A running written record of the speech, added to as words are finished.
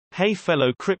Hey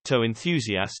fellow crypto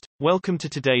enthusiast, welcome to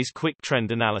today's quick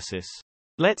trend analysis.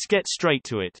 Let's get straight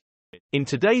to it. In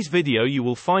today's video you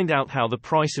will find out how the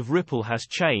price of Ripple has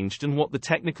changed and what the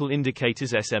technical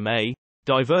indicators SMA,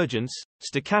 divergence,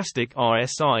 stochastic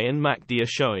RSI and MACD are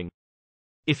showing.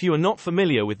 If you are not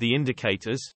familiar with the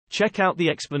indicators, check out the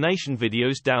explanation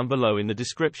videos down below in the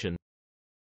description.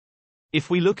 If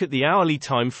we look at the hourly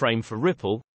time frame for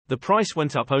Ripple, the price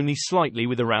went up only slightly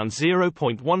with around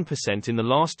 0.1% in the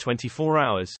last 24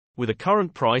 hours, with a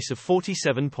current price of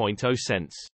 47.0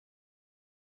 cents.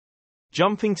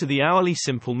 Jumping to the hourly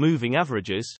simple moving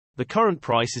averages, the current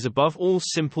price is above all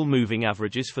simple moving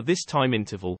averages for this time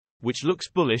interval, which looks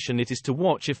bullish, and it is to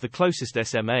watch if the closest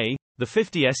SMA, the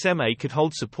 50 SMA, could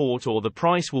hold support or the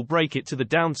price will break it to the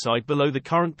downside below the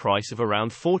current price of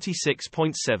around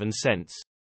 46.7 cents.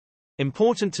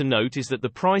 Important to note is that the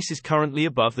price is currently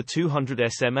above the 200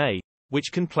 SMA,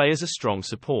 which can play as a strong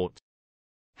support.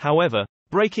 However,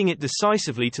 breaking it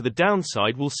decisively to the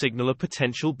downside will signal a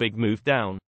potential big move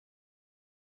down.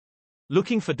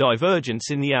 Looking for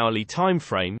divergence in the hourly time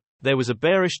frame, there was a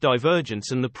bearish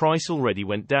divergence and the price already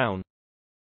went down.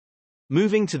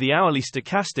 Moving to the hourly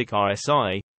stochastic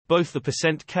RSI, both the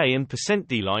 %K and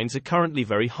 %D lines are currently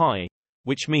very high,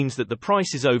 which means that the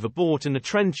price is overbought and a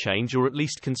trend change or at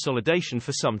least consolidation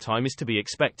for some time is to be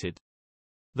expected.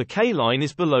 The K line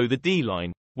is below the D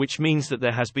line, which means that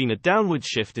there has been a downward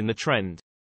shift in the trend.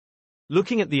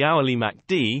 Looking at the hourly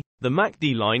MACD, the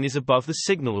MACD line is above the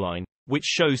signal line, which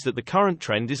shows that the current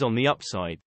trend is on the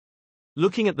upside.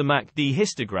 Looking at the MACD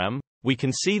histogram, we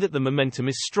can see that the momentum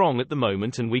is strong at the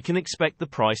moment and we can expect the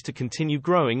price to continue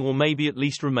growing or maybe at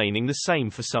least remaining the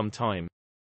same for some time.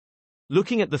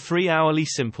 Looking at the 3-hourly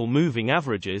simple moving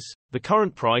averages, the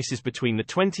current price is between the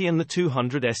 20 and the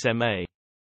 200 SMA.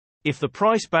 If the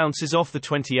price bounces off the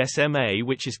 20 SMA,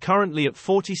 which is currently at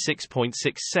 46.6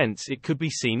 cents, it could be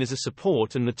seen as a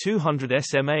support, and the 200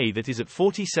 SMA, that is at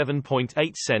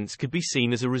 47.8 cents, could be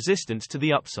seen as a resistance to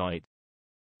the upside.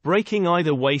 Breaking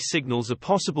either way signals a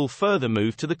possible further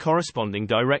move to the corresponding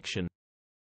direction.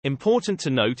 Important to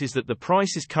note is that the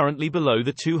price is currently below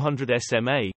the 200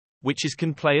 SMA, which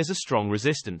can play as a strong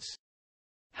resistance.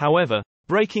 However,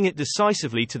 breaking it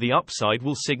decisively to the upside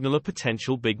will signal a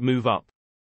potential big move up.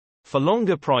 For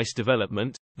longer price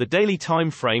development, the daily time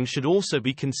frame should also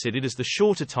be considered, as the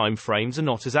shorter time frames are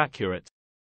not as accurate.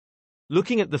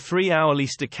 Looking at the 3-hourly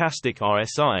stochastic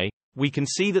RSI, we can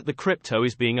see that the crypto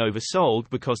is being oversold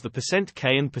because the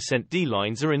 %K and %D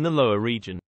lines are in the lower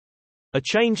region. A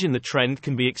change in the trend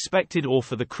can be expected, or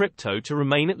for the crypto to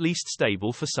remain at least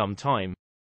stable for some time.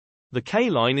 The K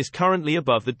line is currently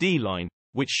above the D line,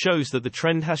 which shows that the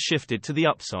trend has shifted to the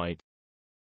upside.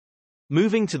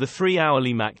 Moving to the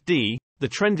 3-hourly MACD, the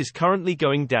trend is currently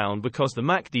going down because the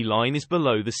MACD line is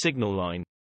below the signal line.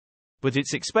 But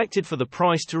it's expected for the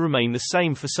price to remain the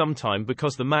same for some time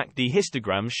because the MACD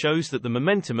histogram shows that the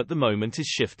momentum at the moment is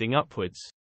shifting upwards.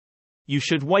 You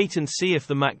should wait and see if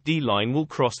the MACD line will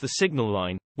cross the signal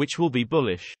line, which will be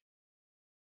bullish.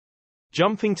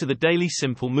 Jumping to the daily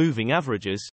simple moving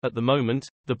averages, at the moment,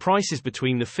 the price is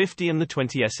between the 50 and the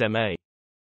 20 SMA.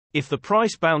 If the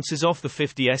price bounces off the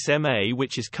 50 SMA,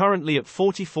 which is currently at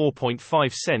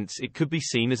 44.5 cents, it could be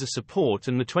seen as a support,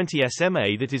 and the 20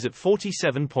 SMA, that is at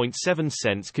 47.7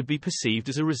 cents, could be perceived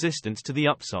as a resistance to the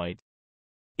upside.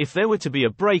 If there were to be a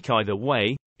break either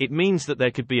way, it means that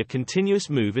there could be a continuous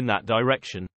move in that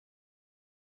direction.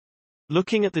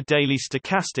 Looking at the daily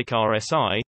stochastic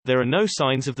RSI, there are no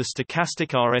signs of the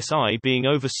stochastic RSI being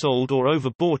oversold or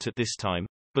overbought at this time,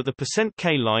 but the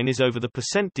 %K line is over the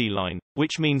 %D line,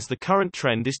 which means the current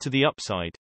trend is to the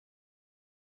upside.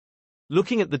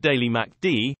 Looking at the daily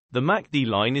MACD, the MACD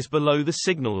line is below the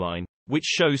signal line, which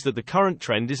shows that the current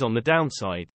trend is on the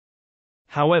downside.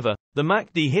 However, the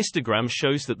MACD histogram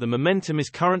shows that the momentum is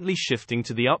currently shifting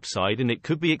to the upside, and it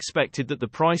could be expected that the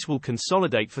price will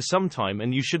consolidate for some time,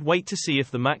 and you should wait to see if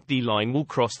the MACD line will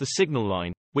cross the signal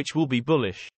line, which will be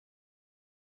bullish.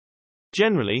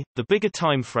 Generally, the bigger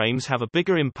time frames have a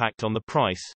bigger impact on the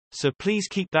price, so please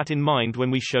keep that in mind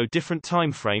when we show different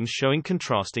time frames showing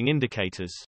contrasting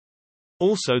indicators.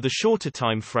 Also, the shorter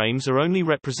time frames are only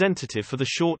representative for the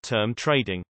short-term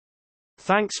trading.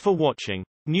 Thanks for watching.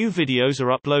 New videos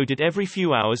are uploaded every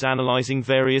few hours analyzing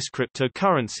various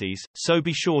cryptocurrencies, so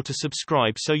be sure to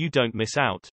subscribe so you don't miss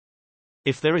out.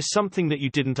 If there is something that you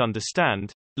didn't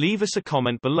understand, leave us a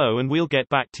comment below and we'll get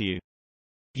back to you.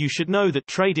 You should know that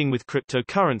trading with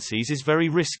cryptocurrencies is very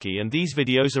risky, and these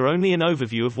videos are only an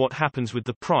overview of what happens with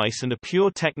the price and a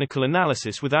pure technical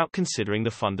analysis without considering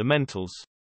the fundamentals.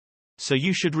 So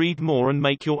you should read more and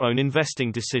make your own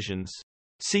investing decisions.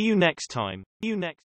 See you next time.